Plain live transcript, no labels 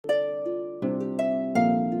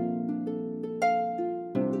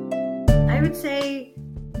I would say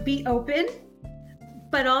be open,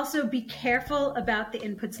 but also be careful about the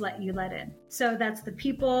inputs you let in. So that's the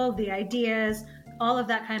people, the ideas, all of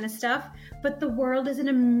that kind of stuff. But the world is an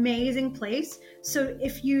amazing place. So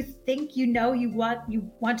if you think you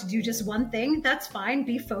want to do just one thing, that's fine.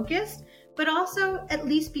 Be focused, but also at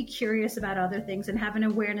least be curious about other things and have an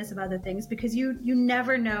awareness of other things, because you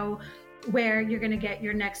never know where you're going to get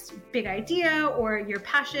your next big idea or your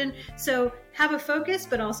passion. So have a focus,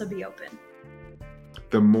 but also be open.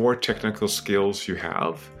 The more technical skills you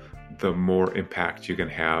have, the more impact you can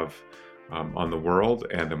have on the world,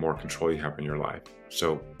 and the more control you have in your life.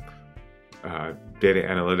 So data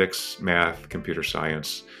analytics, math, computer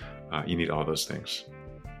science, you need all those things.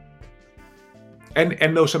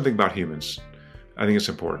 And know something about humans. I think it's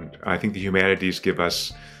important. I think the humanities give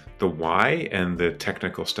us the why, and the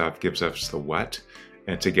technical stuff gives us the what.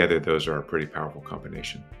 And together, those are a pretty powerful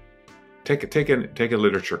combination. Take a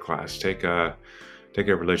literature class, take a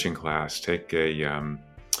religion class, take a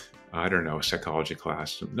psychology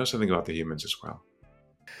class. Know something about the humans as well.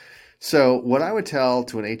 So what I would tell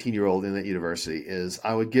to an 18-year-old in that university is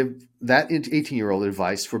I would give that 18-year-old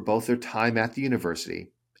advice for both their time at the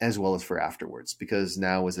university as well as for afterwards, because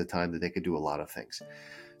now is the time that they could do a lot of things.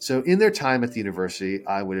 So in their time at the university,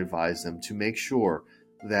 I would advise them to make sure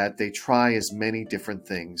that they try as many different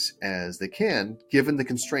things as they can, given the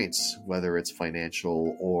constraints, whether it's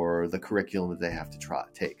financial or the curriculum that they have to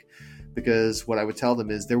take. Because what I would tell them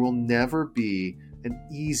is there will never be an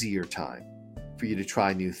easier time for you to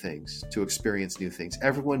try new things, to experience new things.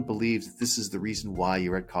 Everyone believes that this is the reason why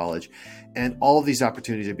you're at college, and all of these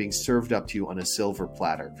opportunities are being served up to you on a silver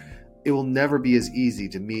platter. It will never be as easy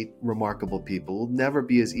to meet remarkable people. It will never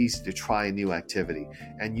be as easy to try a new activity,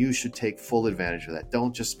 and you should take full advantage of that.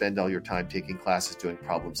 Don't just spend all your time taking classes doing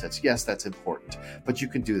problem sets. Yes, that's important, but you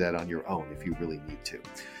can do that on your own if you really need to.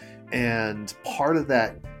 And part of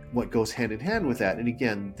that, what goes hand in hand with that, and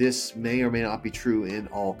again, this may or may not be true in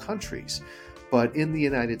all countries, but in the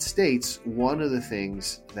United States, one of the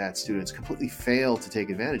things that students completely fail to take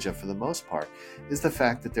advantage of for the most part is the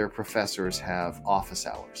fact that their professors have office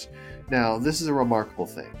hours. Now, this is a remarkable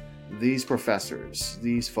thing. These professors,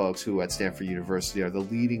 these folks who at Stanford University are the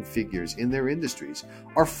leading figures in their industries,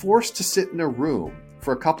 are forced to sit in a room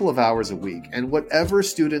for a couple of hours a week, and whatever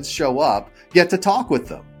students show up get to talk with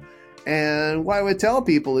them. And what I would tell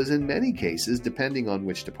people is, in many cases, depending on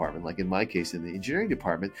which department, like in my case in the engineering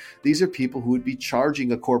department, these are people who would be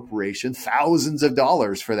charging a corporation thousands of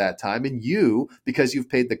dollars for that time. And you, because you've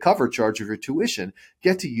paid the cover charge of your tuition,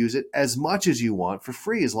 get to use it as much as you want for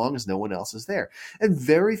free, as long as no one else is there. And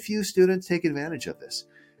very few students take advantage of this.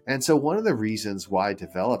 And so one of the reasons why I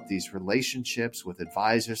developed these relationships with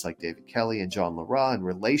advisors like David Kelly and John Lara, and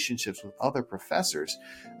relationships with other professors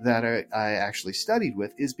that I actually studied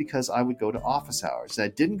with, is because I would go to office hours. And I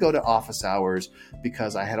didn't go to office hours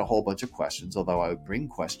because I had a whole bunch of questions, although I would bring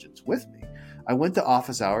questions with me. I went to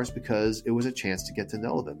office hours because it was a chance to get to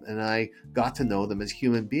know them. And I got to know them as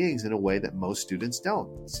human beings in a way that most students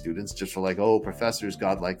don't. Students just are like, oh, professors,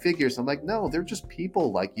 godlike figures. I'm like, no, they're just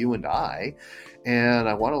people like you and I. And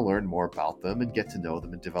I want to learn more about them and get to know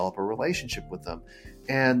them and develop a relationship with them.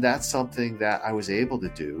 And that's something that I was able to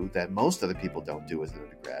do that most other people don't do as an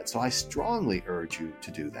undergrad. So I strongly urge you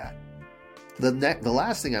to do that. The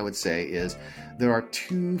last thing I would say is there are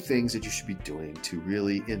two things that you should be doing to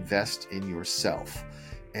really invest in yourself.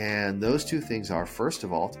 And those two things are, first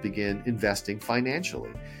of all, to begin investing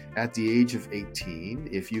financially. At the age of 18,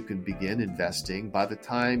 if you can begin investing, by the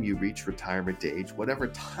time you reach retirement age, whatever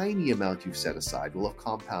tiny amount you've set aside will have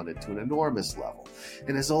compounded to an enormous level.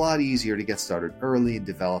 And it's a lot easier to get started early and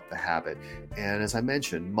develop the habit. And as I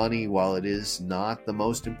mentioned, money, while it is not the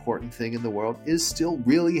most important thing in the world, is still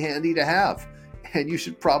really handy to have. And you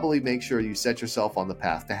should probably make sure you set yourself on the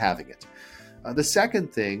path to having it. The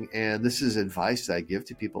second thing, and this is advice that I give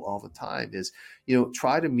to people all the time, is,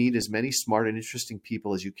 try to meet as many smart and interesting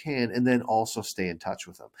people as you can, and then also stay in touch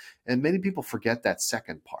with them. And many people forget that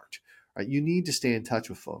second part. Right? You need to stay in touch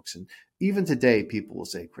with folks. And even today, people will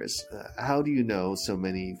say, Chris, how do you know so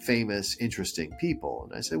many famous, interesting people?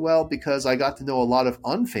 And I say, well, because I got to know a lot of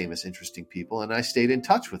unfamous, interesting people, and I stayed in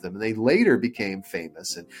touch with them. And they later became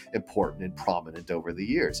famous and important and prominent over the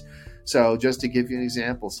years. So just to give you an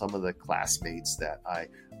example, some of the classmates that I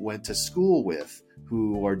went to school with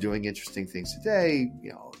who are doing interesting things today,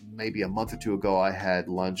 maybe a month or two ago, I had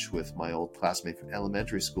lunch with my old classmate from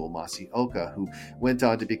elementary school, Masi Oka, who went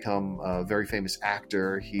on to become a very famous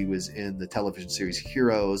actor. He was in the television series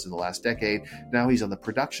Heroes in the last decade. Now he's on the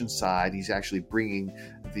production side. He's actually bringing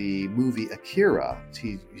the movie Akira.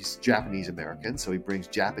 He's Japanese American, so he brings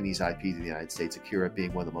Japanese IP to the United States. Akira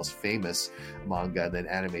being one of the most famous manga and then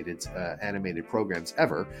animated programs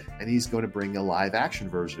ever, and he's going to bring a live action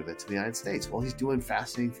version of it to the United States. Well, he's doing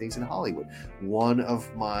fascinating things in Hollywood. One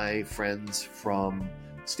of my friends from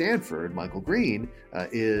Stanford, Michael Green,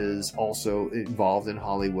 is also involved in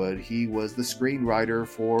Hollywood. He was the screenwriter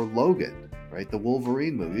for Logan, right? The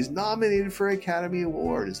Wolverine movie. He's nominated for an Academy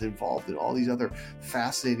Award, is involved in all these other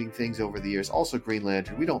fascinating things over the years. Also Green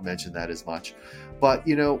Lantern. We don't mention that as much. But,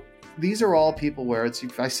 these are all people where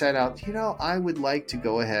if I set out, I would like to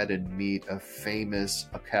go ahead and meet a famous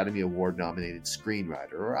Academy Award nominated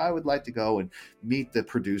screenwriter, or I would like to go and meet the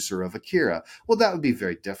producer of Akira. Well, that would be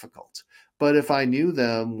very difficult. But if I knew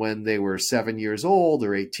them when they were 7 years old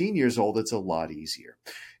or 18 years old, it's a lot easier.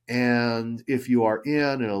 And if you are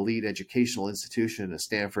in an elite educational institution, a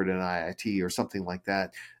Stanford, an IIT, or something like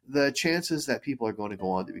that, the chances that people are going to go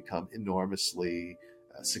on to become enormously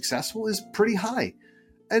successful is pretty high.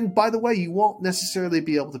 And by the way, you won't necessarily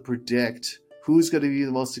be able to predict who's going to be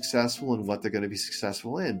the most successful and what they're going to be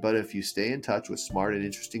successful in. But if you stay in touch with smart and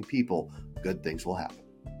interesting people, good things will happen.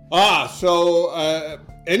 So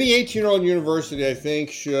any 18-year-old university, I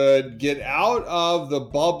think, should get out of the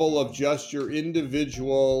bubble of just your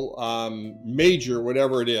individual major,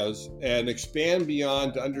 whatever it is, and expand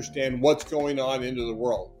beyond to understand what's going on into the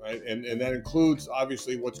world, right? And that includes,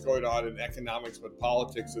 obviously, what's going on in economics, but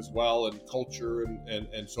politics as well, and culture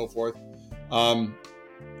and so forth.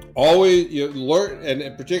 Always learn,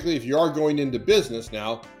 and particularly if you are going into business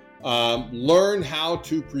now, learn how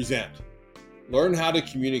to present. Learn how to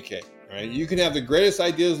communicate, right? You can have the greatest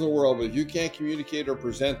ideas in the world, but if you can't communicate or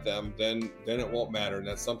present them, then it won't matter. And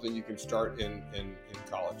that's something you can start in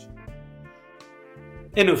college.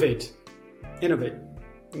 Innovate.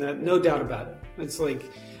 No doubt about it. It's like,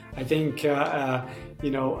 I think, part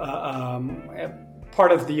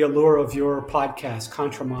of the allure of your podcast,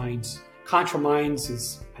 Contra Minds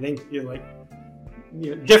is, I think,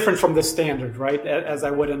 different from the standard, right? As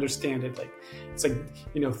I would understand it, it's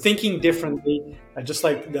thinking differently, just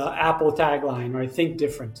like the Apple tagline, right? Think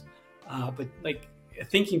different, but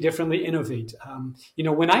thinking differently, innovate.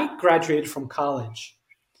 When I graduated from college,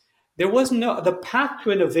 there was the path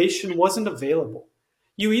to innovation wasn't available.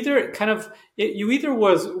 You either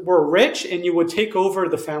were rich and you would take over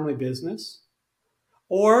the family business,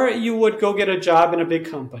 or you would go get a job in a big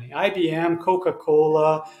company, IBM,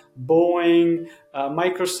 Coca-Cola, Boeing,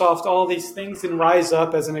 Microsoft, all these things, and rise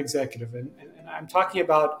up as an executive. And I'm talking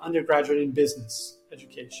about undergraduate in business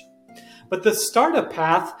education. But the startup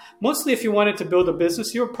path, mostly if you wanted to build a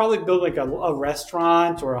business, you would probably build a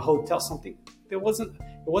restaurant or a hotel, something. It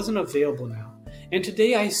wasn't available now. And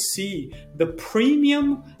today I see the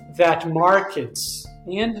premium that markets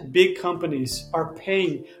and big companies are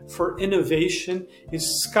paying for innovation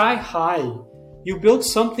is sky high. You build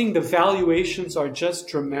something, the valuations are just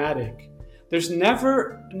dramatic. There's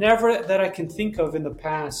never that I can think of in the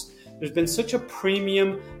past, there's been such a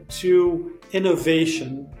premium to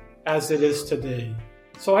innovation as it is today.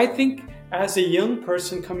 So I think as a young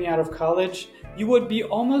person coming out of college, you would be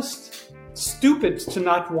almost stupid to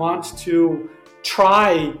not want to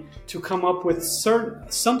try to come up with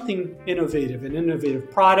something innovative, an innovative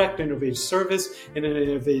product, innovative service, and an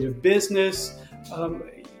innovative business.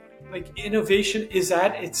 Innovation is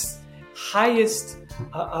at its highest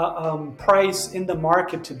price in the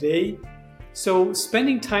market today. So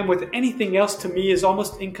spending time with anything else to me is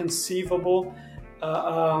almost inconceivable,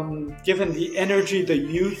 given the energy, the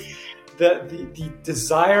youth, the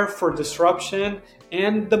desire for disruption,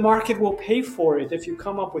 and the market will pay for it if you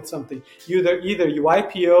come up with something. Either you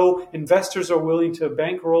IPO, investors are willing to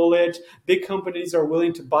bankroll it, big companies are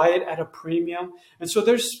willing to buy it at a premium. And so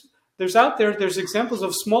there's examples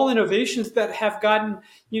of small innovations that have gotten,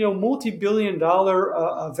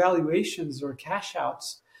 multi-billion-dollar valuations or cash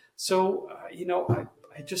outs. So,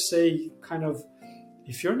 I just say kind of,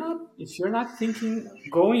 if you're not thinking,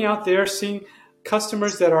 going out there, seeing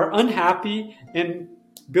customers that are unhappy and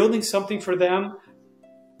building something for them,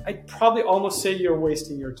 I'd probably almost say you're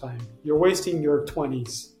wasting your time. You're wasting your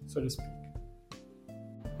 20s, so to speak.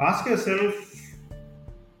 Ask yourself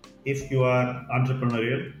if you are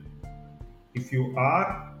entrepreneurial. If you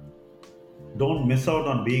are, don't miss out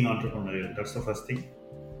on being entrepreneurial. That's the first thing.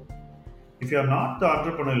 If you are not the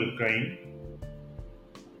entrepreneurial kind,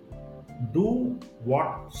 do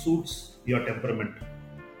what suits your temperament.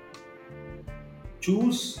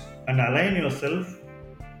 Choose and align yourself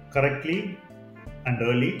correctly and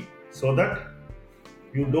early so that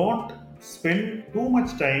you don't spend too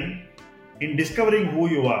much time in discovering who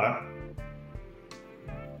you are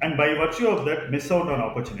and by virtue of that miss out on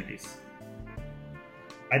opportunities.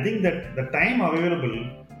 I think that the time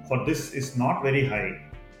available for this is not very high,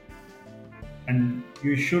 and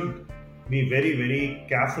you should be very, very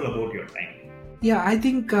careful about your time. Yeah, I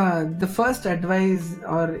think the first advice,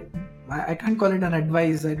 or I can't call it an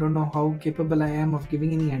advice, I don't know how capable I am of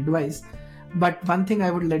giving any advice, but one thing I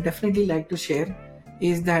would definitely like to share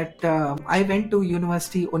is that I went to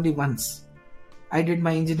university only once. I did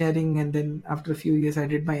my engineering, and then after a few years I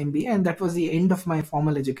did my MBA, and that was the end of my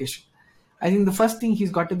formal education. I think the first thing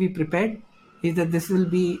he's got to be prepared is that this will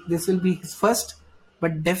be his first,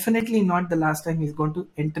 but definitely not the last time he's going to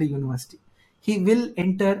enter university. He will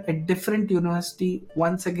enter a different university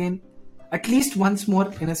once again, at least once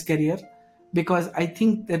more in his career, because I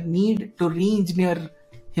think the need to re-engineer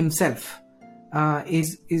himself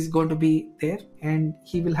is going to be there, and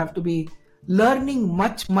he will have to be learning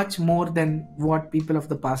much more than what people of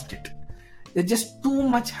the past did. There's just too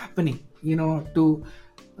much happening, to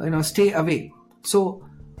stay away. So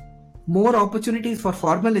more opportunities for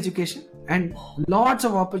formal education and lots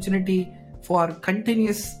of opportunity for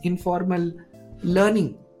continuous informal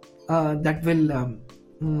learning that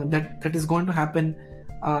is going to happen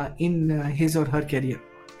in his or her career.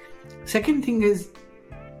 Second thing is,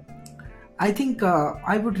 I think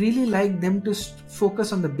I would really like them to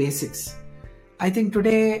focus on the basics. I think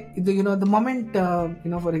today, the moment,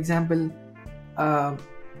 for example,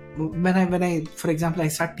 when I for example, I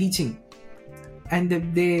start teaching, and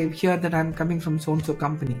they hear that I'm coming from so-and-so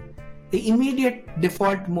company, the immediate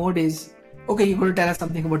default mode is, okay, you're going to tell us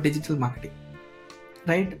something about digital marketing,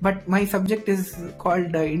 right? But my subject is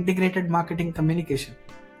called integrated marketing communication.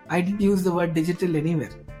 I didn't use the word digital anywhere.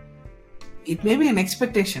 It may be an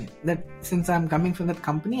expectation that since I'm coming from that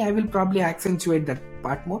company, I will probably accentuate that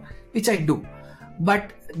part more, which I do.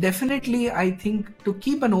 But definitely, I think to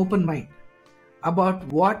keep an open mind about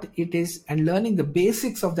what it is and learning the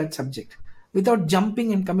basics of that subject without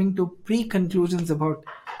jumping and coming to pre-conclusions about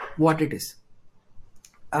what it is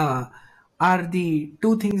are the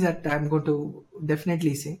two things that I'm going to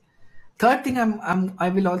definitely say. Third thing, I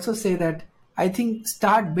will also say that I think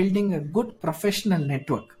start building a good professional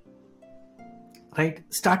network. Right?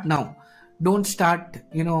 Start now. Don't start,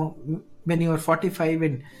 when you are 45,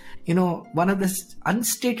 and, one of the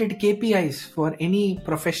unstated KPIs for any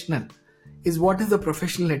professional is what is the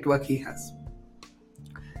professional network he has.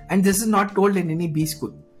 And this is not told in any B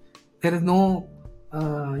school. There is no,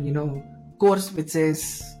 course which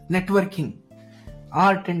says networking,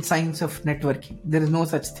 art and science of networking. There is no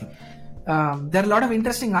such thing. There are a lot of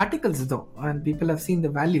interesting articles though, and people have seen the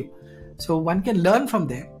value. So one can learn from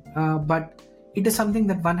there, but it is something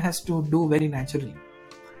that one has to do very naturally.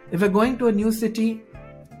 If you're going to a new city,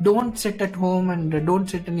 don't sit at home and don't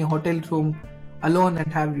sit in your hotel room alone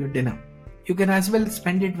and have your dinner. You can as well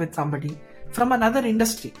spend it with somebody from another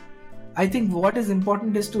industry. I think what is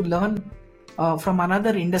important is to learn from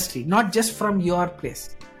another industry, not just from your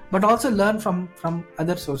place, but also learn from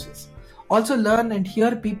other sources. Also learn and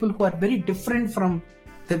hear people who are very different from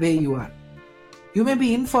the way you are. You may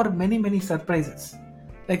be in for many surprises.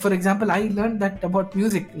 Like, for example, I learned that about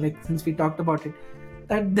music, like since we talked about it,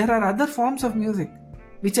 that there are other forms of music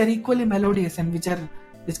which are equally melodious and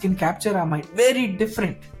which can capture our mind. Very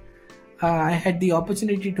different. I had the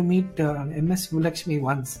opportunity to meet M.S. Subbulakshmi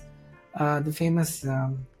once, the famous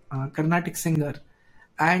Carnatic singer,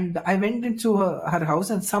 and I went into her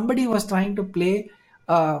house, and somebody was trying to play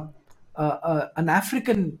an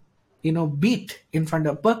African, beat in front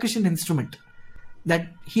of a percussion instrument that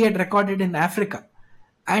he had recorded in Africa.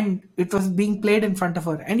 And it was being played in front of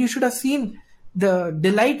her. And you should have seen the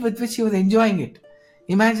delight with which she was enjoying it.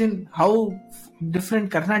 Imagine how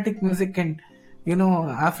different Carnatic music and,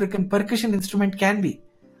 African percussion instrument can be.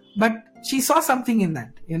 But she saw something in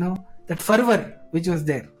that, that fervor which was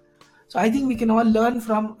there. So I think we can all learn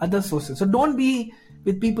from other sources. So don't be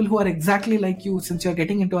with people who are exactly like you. Since you're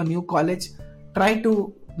getting into a new college, try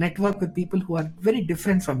to network with people who are very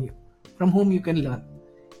different from you, from whom you can learn.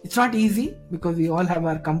 It's not easy because we all have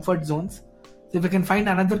our comfort zones. So if we can find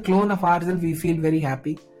another clone of ourselves, we feel very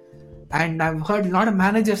happy. And I've heard a lot of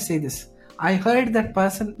managers say this. I hired that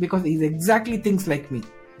person because he exactly thinks like me.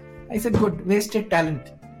 I said, good, wasted talent.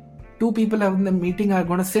 Two people in the meeting are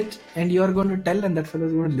going to sit and you're going to tell, and that fellow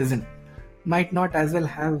is going to listen. Might not as well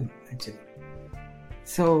have, actually.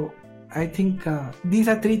 So I think these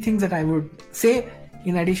are three things that I would say,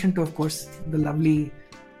 in addition to, of course, the lovely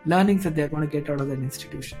learnings that they're going to get out of that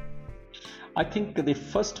institution. I think the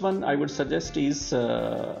first one I would suggest is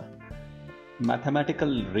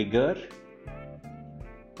mathematical rigor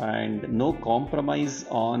and no compromise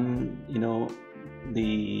on,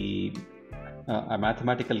 the a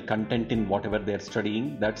mathematical content in whatever they're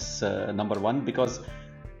studying. That's number one, because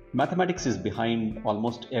mathematics is behind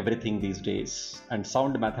almost everything these days, and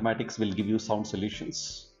sound mathematics will give you sound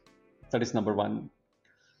solutions. That is number one.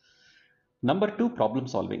 Number two, problem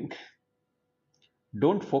solving.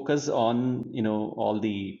 Don't focus on all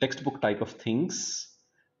the textbook type of things.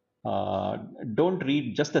 Don't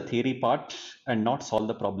read just the theory part and not solve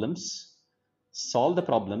the problems. Solve the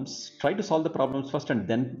problems. Try to solve the problems first and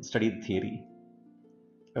then study the theory.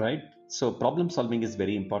 Right? So problem solving is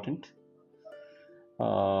very important.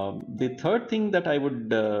 The third thing that I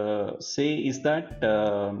would say is that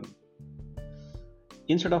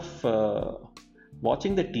instead of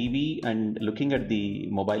watching the TV and looking at the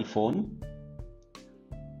mobile phone,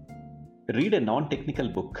 read a non-technical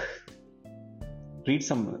book. Read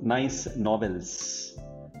some nice novels.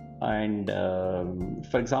 And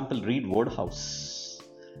for example, read Wodehouse.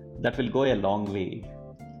 That will go a long way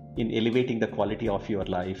in elevating the quality of your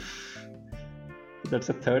life. That's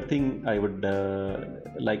the third thing I would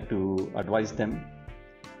like to advise them.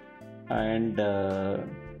 And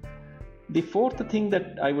the fourth thing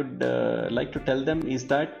that I would like to tell them is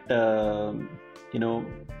that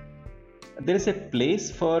there is a place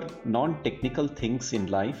for non-technical things in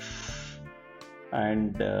life,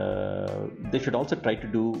 and they should also try to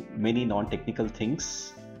do many non-technical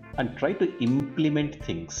things and try to implement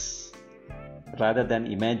things rather than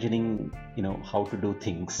imagining how to do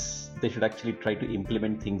things. They should actually try to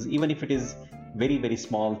implement things, even if it is very, very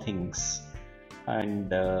small things. And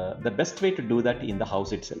the best way to do that in the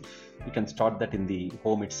house itself. You can start that in the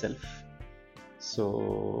home itself.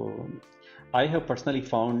 So I have personally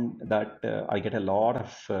found that I get a lot of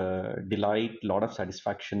delight, a lot of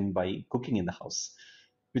satisfaction by cooking in the house,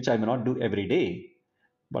 which I may not do every day,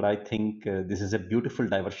 but I think this is a beautiful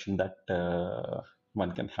diversion that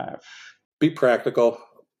one can have. Be practical.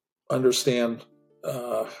 Understand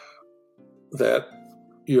that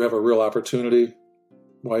you have a real opportunity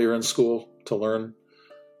while you're in school to learn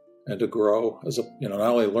and to grow as a, not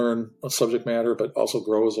only learn a subject matter, but also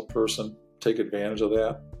grow as a person. Take advantage of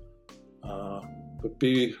that. But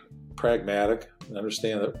be pragmatic and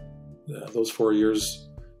understand that those 4 years,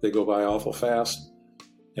 they go by awful fast,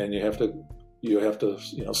 and you have to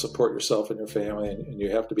support yourself and your family, and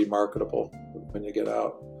you have to be marketable when you get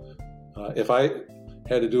out. If I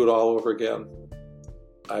had to do it all over again,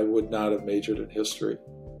 I would not have majored in history,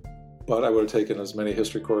 but I would have taken as many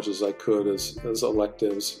history courses as I could as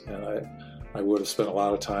electives, and I would have spent a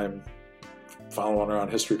lot of time following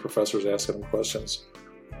around history professors, asking them questions.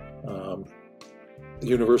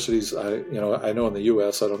 Universities, I know in the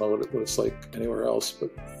U.S., I don't know what it's like anywhere else, but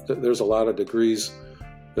there's a lot of degrees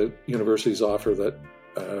that universities offer that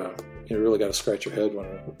you really got to scratch your head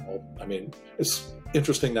when. It's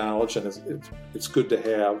interesting knowledge and it's good to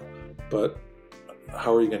have, but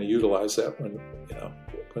how are you going to utilize that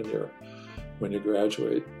when you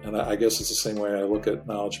graduate? And I guess it's the same way I look at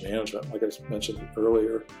knowledge management. Like I mentioned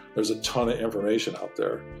earlier, there's a ton of information out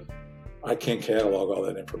there. I can't catalog all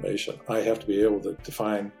that information. I have to be able to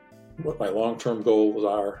define what my long-term goals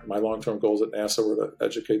are. My long-term goals at NASA were to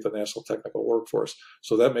educate the national technical workforce.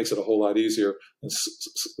 So that makes it a whole lot easier than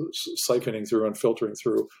siphoning through and filtering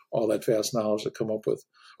through all that vast knowledge to come up with,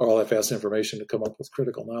 or all that vast information to come up with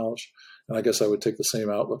critical knowledge. And I guess I would take the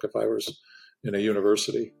same outlook if I was in a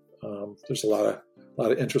university. There's a lot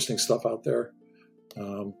of interesting stuff out there,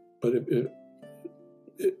 but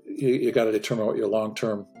you got to determine what your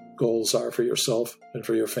long-term goals are for yourself and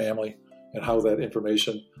for your family, and how that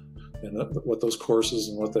information and what those courses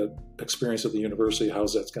and what that experience at the university,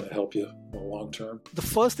 how's that's going to help you in the long term. The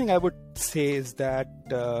first thing I would say is that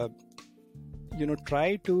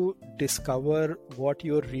try to discover what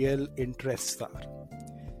your real interests are.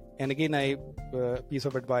 And again, piece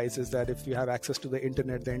of advice is that if you have access to the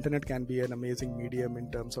internet can be an amazing medium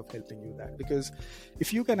in terms of helping you that. Because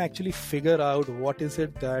if you can actually figure out what is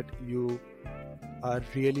it that you are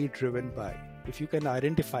really driven by, if you can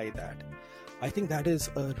identify that, I think that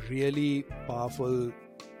is a really powerful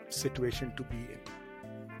situation to be in.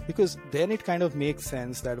 Because then it kind of makes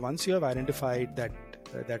sense that once you have identified that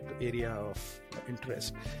area of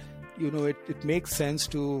interest, it makes sense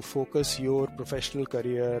to focus your professional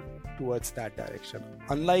career towards that direction.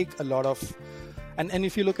 Unlike a lot of, and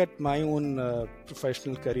if you look at my own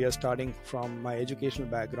professional career, starting from my educational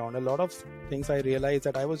background, a lot of things I realized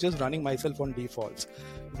that I was just running myself on defaults.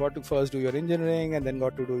 You got to first do your engineering, and then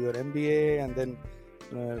got to do your MBA, and then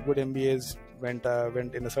good MBAs went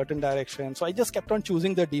in a certain direction. So I just kept on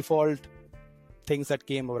choosing the default things that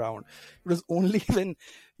came around. It was only when,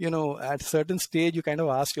 at a certain stage, you kind of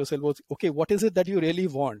ask yourself, okay, what is it that you really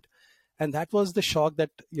want? And that was the shock that,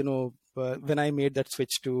 when I made that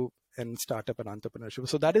switch to and startup and entrepreneurship.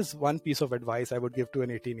 So that is one piece of advice I would give to an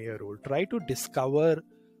 18-year-old. Try to discover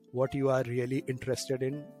what you are really interested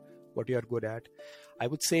in, what you are good at. I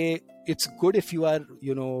would say it's good if you are,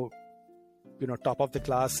 top of the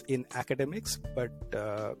class in academics, but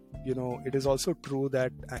it is also true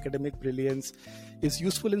that academic brilliance is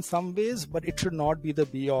useful in some ways, but it should not be the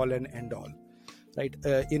be all and end all. Right?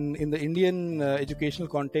 In the Indian educational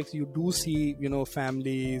context, you do see,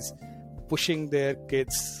 families pushing their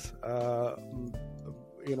kids,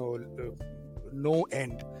 no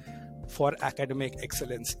end for academic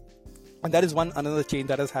excellence. And that is another change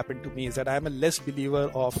that has happened to me, is that I am a less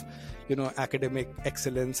believer of, academic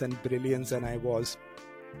excellence and brilliance than I was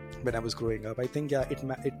when I was growing up. I think,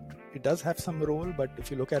 it does have some role, but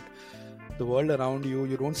if you look at the world around you,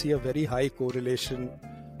 you don't see a very high correlation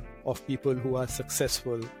of people who are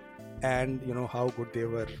successful and, how good they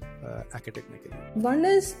were academically. One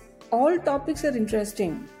is, all topics are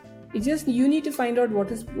interesting. It's just you need to find out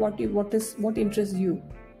what interests you,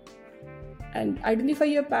 and identify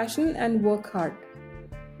your passion and work hard.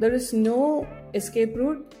 There is no escape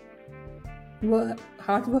route.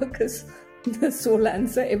 Hard work is the sole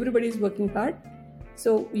answer. Everybody is working hard,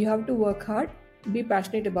 so you have to work hard, be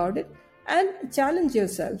passionate about it, and challenge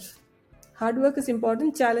yourself. Hard work is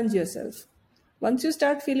important. Challenge yourself. Once you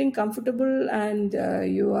start feeling comfortable and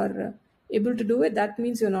you are able to do it, that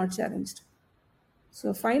means you're not challenged.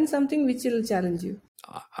 So find something which will challenge you.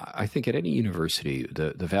 I think at any university,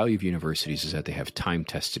 the value of universities is that they have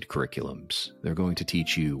time-tested curriculums. They're going to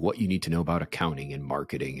teach you what you need to know about accounting and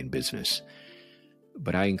marketing and business.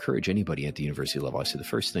 But I encourage anybody at the university level, I say the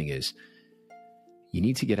first thing is you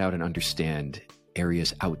need to get out and understand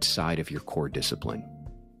areas outside of your core discipline.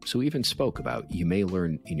 So we even spoke about, you may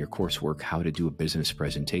learn in your coursework how to do a business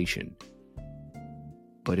presentation.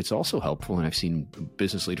 But it's also helpful, and I've seen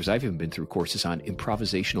business leaders, I've even been through courses on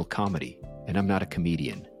improvisational comedy, and I'm not a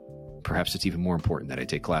comedian. Perhaps it's even more important that I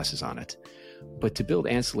take classes on it. But to build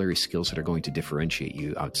ancillary skills that are going to differentiate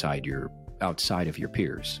you outside of your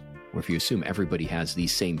peers, or if you assume everybody has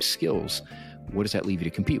these same skills, what does that leave you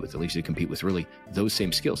to compete with? It leaves you to compete with really those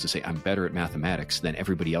same skills, to say, I'm better at mathematics than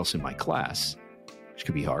everybody else in my class, which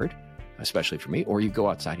could be hard, especially for me. Or you go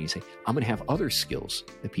outside and you say, I'm going to have other skills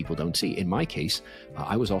that people don't see. In my case,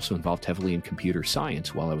 I was also involved heavily in computer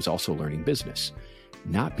science while I was also learning business.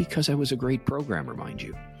 Not because I was a great programmer, mind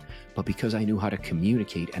you, but because I knew how to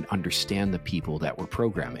communicate and understand the people that were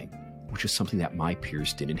programming, which is something that my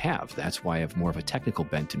peers didn't have. That's why I have more of a technical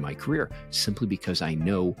bent in my career, simply because I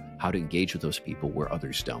know how to engage with those people where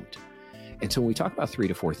others don't. And so when we talk about 3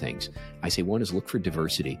 to 4 things, I say one is look for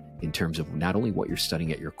diversity in terms of not only what you're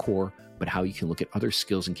studying at your core, but how you can look at other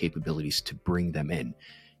skills and capabilities to bring them in.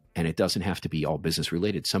 And it doesn't have to be all business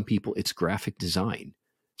related. Some people, it's graphic design.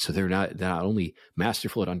 So they're not only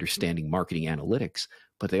masterful at understanding marketing analytics,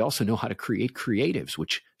 but they also know how to create creatives,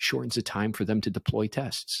 which shortens the time for them to deploy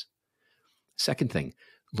tests. Second thing,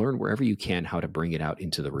 learn wherever you can how to bring it out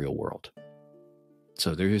into the real world.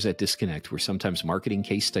 So there is that disconnect where sometimes marketing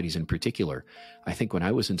case studies in particular, I think when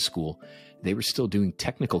I was in school, they were still doing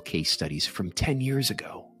technical case studies from 10 years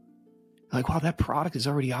ago. Like, wow, that product is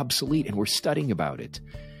already obsolete and we're studying about it.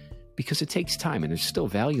 Because it takes time and there's still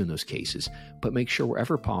value in those cases, but make sure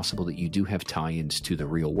wherever possible that you do have tie-ins to the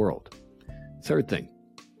real world. Third thing,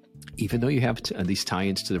 even though you have these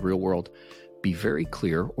tie-ins to the real world, be very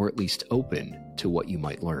clear or at least open to what you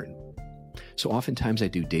might learn. So oftentimes I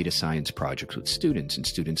do data science projects with students, and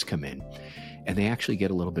students come in and they actually get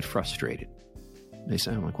a little bit frustrated. They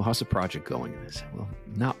say, I'm like, well, how's the project going? And I say, well,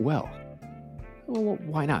 not well. Well,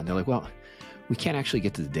 why not? And they're like, well, we can't actually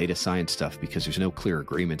get to the data science stuff because there's no clear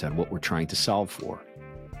agreement on what we're trying to solve for.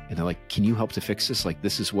 And they're like, can you help to fix this? Like,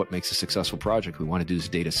 this is what makes a successful project. We want to do this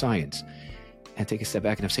data science. And I take a step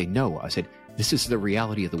back and I say, no. I said, this is the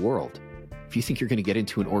reality of the world. If you think you're going to get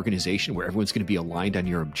into an organization where everyone's going to be aligned on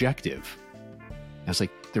your objective, I was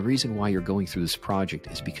like, the reason why you're going through this project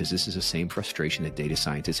is because this is the same frustration that data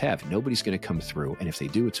scientists have. Nobody's going to come through, and if they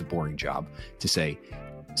do, it's a boring job, to say,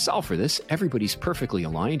 solve for this, everybody's perfectly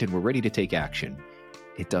aligned and we're ready to take action.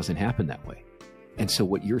 It doesn't happen that way. And so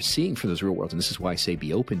what you're seeing from those real worlds, and this is why I say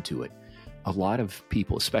be open to it, a lot of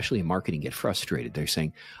people, especially in marketing, get frustrated. They're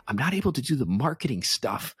saying, I'm not able to do the marketing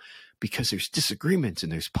stuff because there's disagreements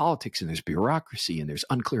and there's politics and there's bureaucracy and there's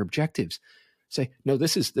unclear objectives. Say, no,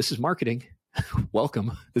 this is marketing.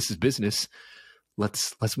 Welcome. This is business.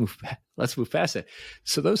 Let's move past it.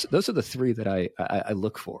 So those are the 3 that I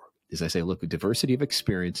look for. Is I say, look, diversity of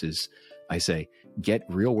experiences. I say, get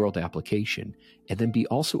real world application, and then be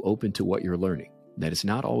also open to what you're learning. That is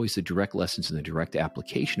not always the direct lessons and the direct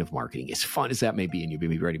application of marketing. As fun as that may be, and you'll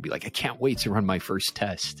be ready to be like, I can't wait to run my first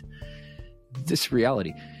test. This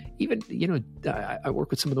reality, even, I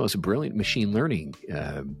work with some of the most brilliant machine learning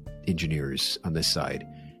engineers on this side,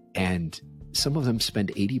 and some of them spend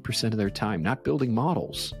 80% of their time not building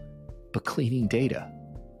models, but cleaning data.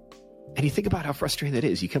 And you think about how frustrating that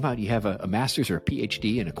is. You come out, you have a master's or a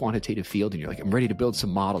PhD in a quantitative field, and you're like, I'm ready to build some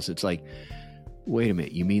models. It's like, wait a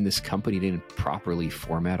minute, you mean this company didn't properly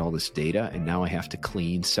format all this data, and now I have to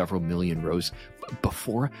clean several million rows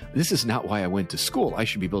before? This is not why I went to school. I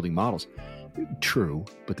should be building models. True,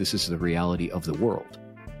 but this is the reality of the world.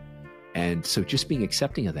 And so just being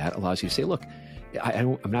accepting of that allows you to say, look,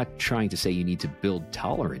 I'm not trying to say you need to build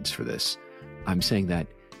tolerance for this. I'm saying that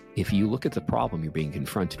if you look at the problem you're being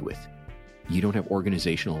confronted with, you don't have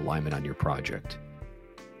organizational alignment on your project.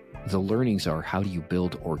 The learnings are, how do you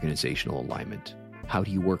build organizational alignment? How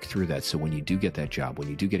do you work through that? So when you do get that job, when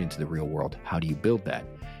you do get into the real world, how do you build that?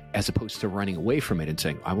 As opposed to running away from it and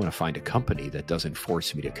saying, I want to find a company that doesn't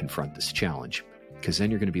force me to confront this challenge. Because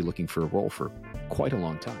then you're going to be looking for a role for quite a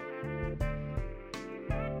long time.